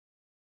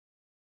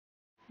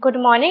Good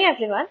morning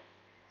everyone.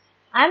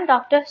 I am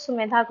Dr.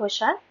 Sumedha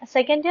Ghosal, a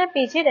second year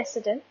PG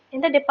resident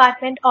in the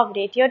Department of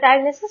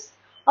Radiodiagnosis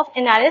of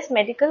NRS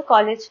Medical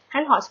College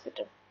and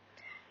Hospital.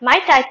 My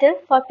title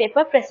for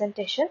paper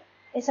presentation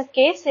is a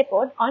case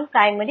report on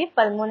primary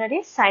pulmonary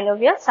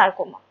synovial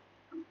sarcoma.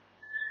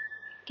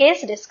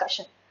 Case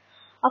discussion.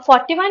 A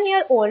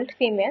 41-year-old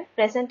female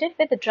presented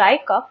with dry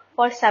cough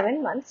for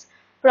 7 months,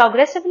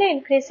 progressively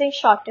increasing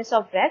shortness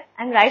of breath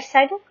and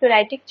right-sided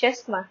pleuritic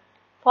chest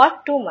for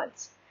 2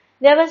 months.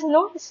 There was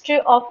no history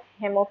of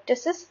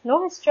hemoptysis,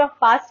 no history of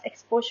past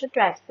exposure to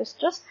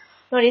asbestos,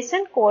 no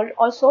recent cold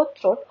or sore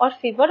throat or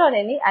fever or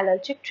any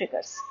allergic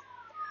triggers.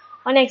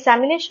 On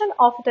examination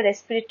of the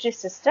respiratory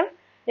system,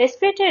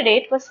 respiratory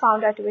rate was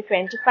found to be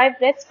 25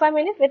 breaths per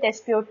minute with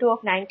SpO2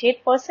 of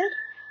 98%.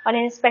 On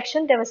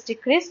inspection, there was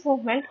decreased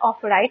movement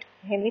of right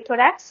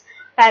hemithorax.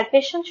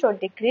 Palpation showed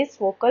decreased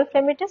vocal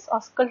phlegmitis.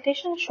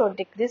 Auscultation showed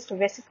decreased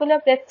vesicular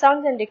breath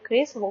sounds and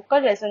decreased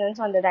vocal resonance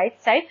on the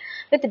right side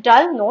with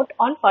dull note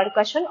on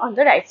percussion on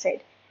the right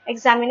side.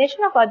 Examination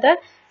of other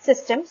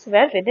systems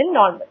were within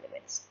normal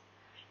limits.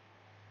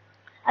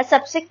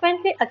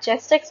 Subsequently, a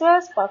chest X-ray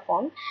was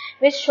performed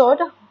which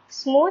showed a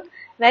smooth,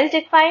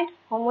 well-defined,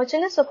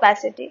 homogeneous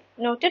opacity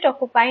noted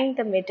occupying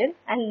the middle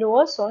and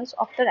lower zones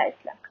of the right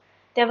lung.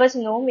 There was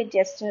no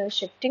mediastinal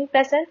shifting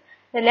present.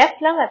 The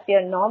left lung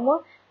appeared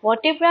normal.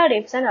 Vertebra,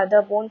 ribs and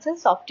other bones and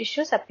soft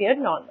tissues appeared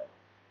normal.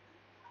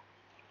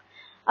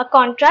 A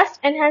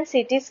contrast-enhanced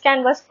CT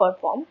scan was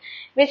performed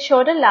which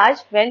showed a large,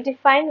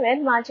 well-defined,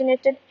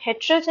 well-marginated,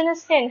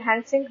 heterogeneously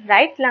enhancing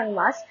right lung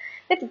mass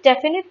with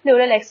definite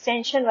pleural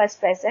extension was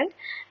present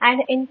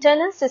and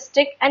internal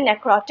cystic and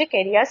necrotic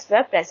areas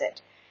were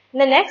present. In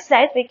the next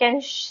slide, we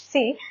can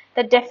see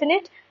the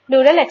definite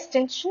pleural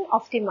extension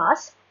of the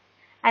mass.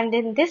 And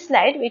in this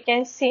slide, we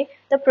can see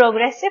the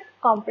progressive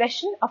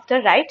compression of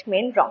the right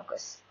main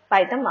bronchus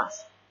by the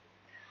mass.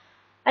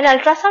 An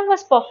ultrasound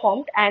was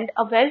performed and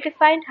a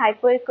well-defined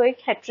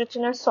hypoechoic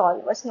heterogeneous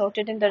sol was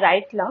noted in the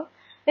right lung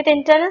with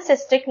internal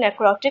cystic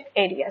necrotic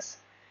areas.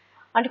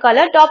 On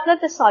color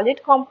Doppler, the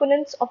solid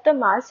components of the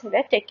mass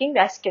were taking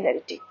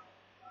vascularity.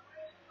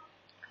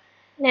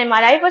 An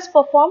MRI was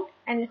performed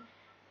and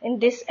in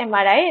this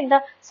MRI, in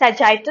the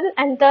sagittal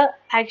and the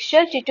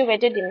axial T2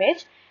 weighted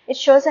image, it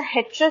shows a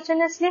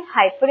heterogeneously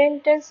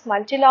hyperintense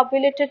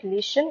multilobulated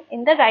lesion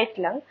in the right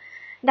lung.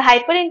 The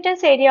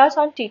hyperintense areas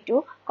on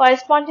T2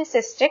 correspond to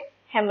cystic,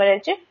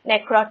 hemorrhagic,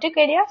 necrotic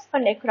areas or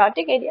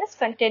necrotic areas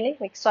containing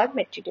myxoid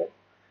material.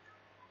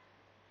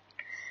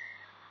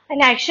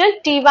 An axial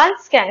T1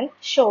 scan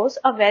shows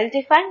a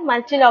well-defined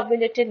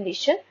multilobulated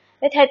lesion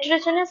with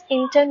heterogeneous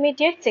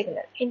intermediate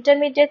signal.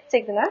 Intermediate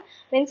signal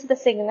means the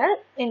signal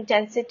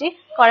intensity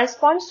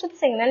corresponds to the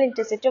signal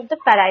intensity of the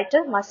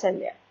parietal muscle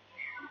layer.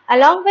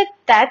 Along with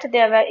that,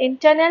 there were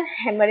internal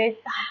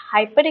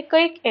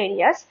hyperechoic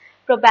areas,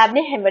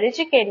 probably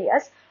hemorrhagic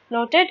areas,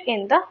 noted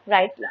in the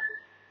right lung.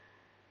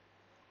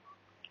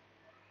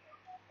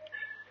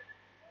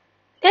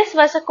 This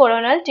was a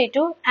coronal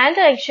T2 and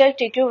the axial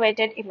T2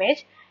 weighted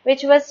image,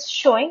 which was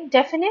showing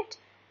definite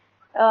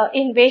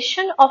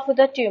invasion of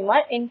the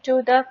tumor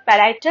into the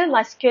parietal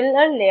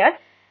muscular layer.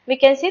 We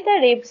can see the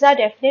ribs are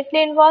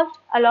definitely involved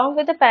along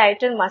with the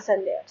parietal muscle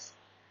layers.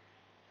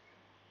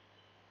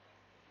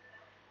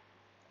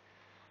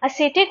 A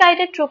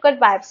CT-guided true-cut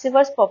biopsy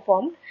was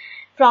performed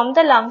from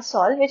the lung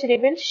sol which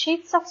revealed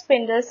sheets of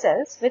spindle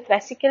cells with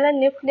vesicular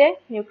nuclei,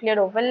 nuclear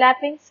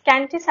overlapping,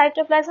 scanty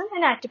cytoplasm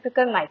and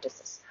atypical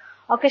mitosis.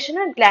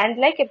 Occasional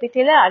gland-like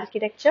epithelial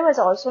architecture was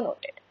also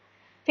noted.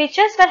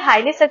 Features were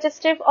highly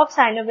suggestive of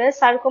synovial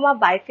sarcoma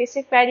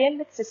biphasic variant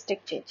with cystic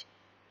change.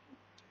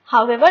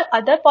 However,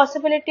 other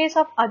possibilities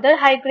of other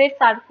high-grade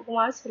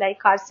sarcomas like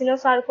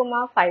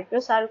carcinosarcoma,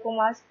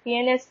 fibrosarcomas,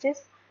 PNSTs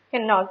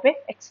cannot be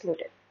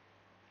excluded.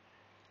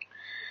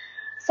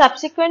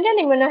 Subsequently, an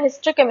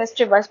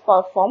immunohistochemistry was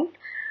performed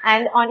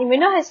and on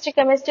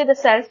immunohistochemistry, the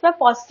cells were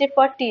positive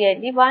for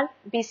TLE1,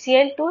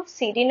 BCL2,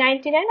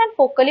 CD99 and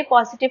focally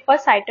positive for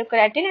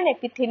cytokeratin and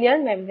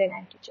epithelial membrane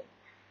antigen.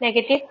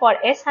 Negative for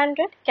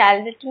S100,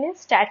 calretinin,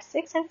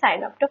 STAT6 and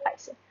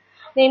synaptophysin.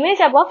 The image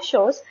above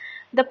shows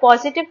the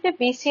positively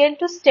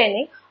BCL2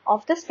 staining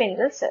of the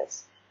spindle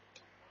cells.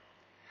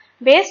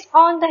 Based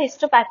on the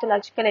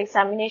histopathological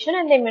examination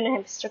and the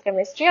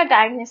immunohistochemistry, a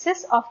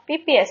diagnosis of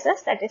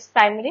PPSS, that is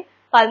primary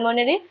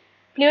pulmonary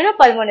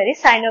pleuropulmonary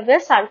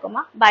synovial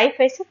sarcoma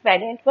biphasic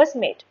variant was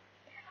made.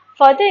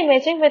 Further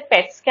imaging with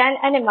PET scan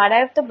and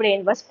MRI of the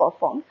brain was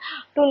performed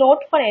to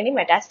note for any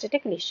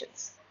metastatic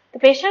lesions. The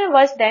patient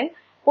was then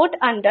put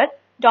under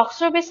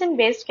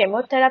doxorubicin-based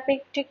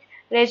chemotherapeutic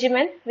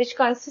regimen which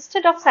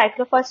consisted of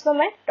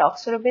cyclophosphamide,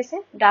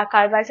 doxorubicin,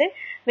 dacarbazine,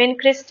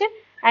 vincristine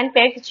and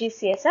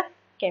PEG-GCSF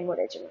chemo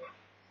regimen.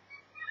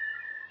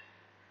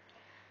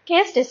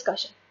 Case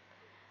discussion.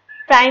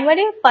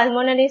 Primary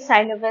pulmonary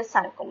synovial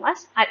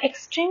sarcomas are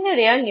extremely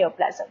rare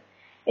neoplasm.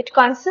 It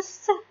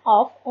consists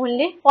of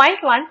only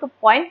 0.1 to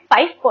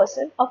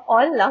 0.5% of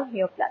all lung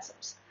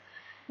neoplasms.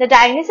 The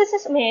diagnosis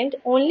is made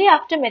only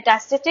after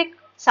metastatic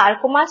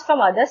sarcomas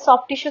from other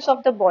soft tissues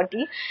of the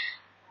body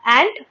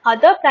and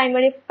other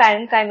primary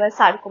parenchymal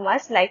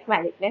sarcomas like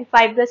malignant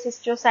fibrous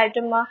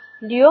histiocytoma,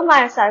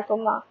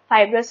 leiomyosarcoma,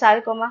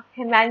 fibrosarcoma,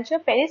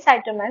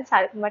 hemangiopericytoma, and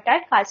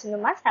sarcomatide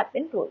carcinomas have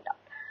been ruled out.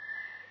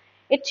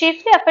 It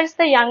chiefly affects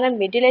the young and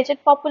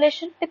middle-aged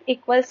population with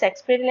equal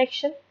sex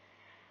predilection.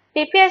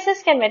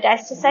 PPSS can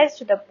metastasize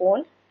to the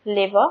bone,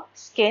 liver,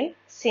 skin,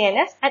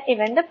 CNS, and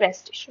even the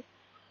breast tissue.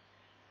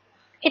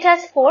 It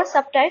has 4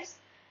 subtypes: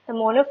 the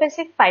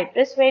monophasic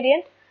fibrous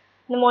variant,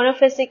 the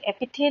monophasic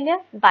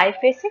epithelial,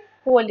 biphasic,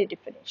 wholly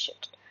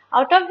differentiated.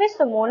 Out of which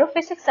the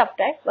monophasic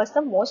subtype was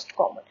the most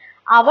common.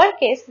 Our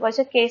case was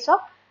a case of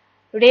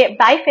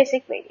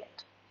biphasic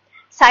variant.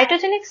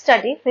 Cytogenic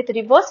study with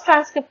reverse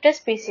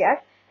transcriptase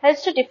PCR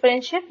helps to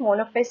differentiate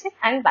monophasic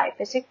and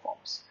biphasic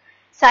forms.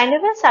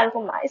 Synovial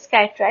sarcoma is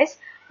characterized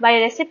by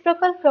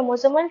reciprocal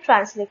chromosomal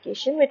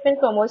translocation between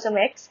chromosome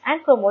X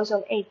and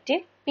chromosome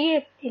 18,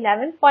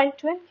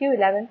 P11.2 and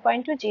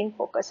Q11.2 gene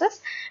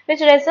focuses,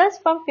 which results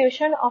from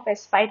fusion of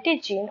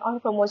SPIT gene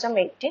on chromosome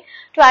 18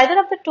 to either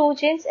of the 2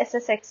 genes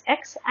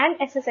SSXX and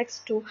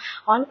SSX2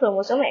 on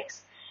chromosome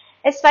X.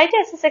 SPIT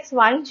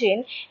SSX1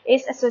 gene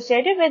is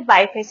associated with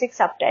biphasic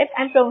subtype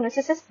and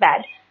prognosis is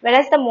bad,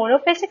 whereas the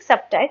monophasic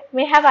subtype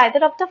may have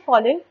either of the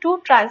following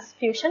 2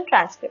 transfusion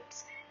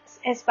transcripts,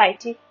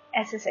 SPIT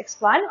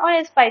SSX1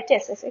 or SPIT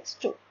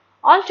SSX2.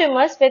 All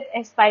tumors with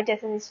SPIT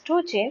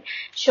SSX2 gene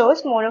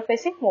shows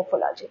monophasic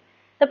morphology.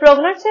 The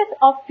prognosis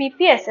of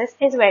PPSS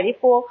is very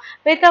poor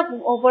with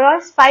an overall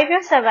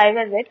 5-year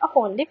survival rate of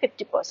only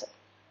 50%.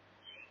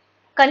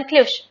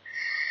 Conclusion.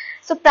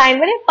 So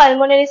primary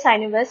pulmonary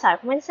synovial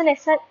sarcoma is an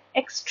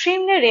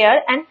extremely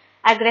rare and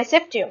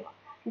aggressive tumor.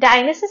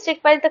 Diagnosis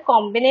requires the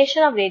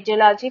combination of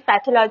radiology,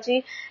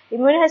 pathology,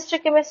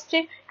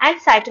 immunohistochemistry, and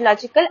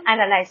cytological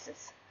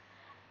analysis.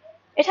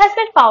 It has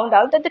been found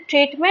out that the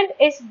treatment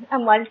is a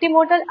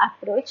multimodal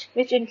approach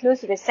which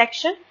includes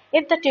resection.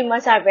 If the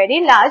tumors are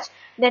very large,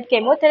 then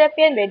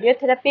chemotherapy and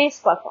radiotherapy is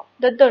performed,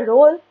 though the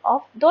role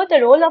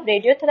of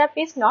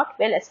radiotherapy is not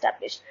well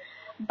established.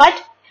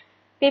 But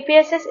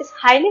PPSS is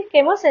highly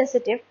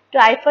chemosensitive to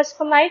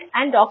ifosfamide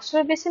and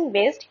doxorubicin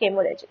based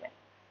chemo regimen.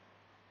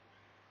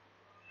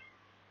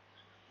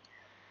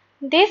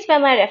 These were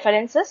my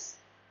references.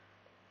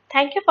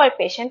 Thank you for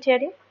patient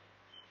hearing.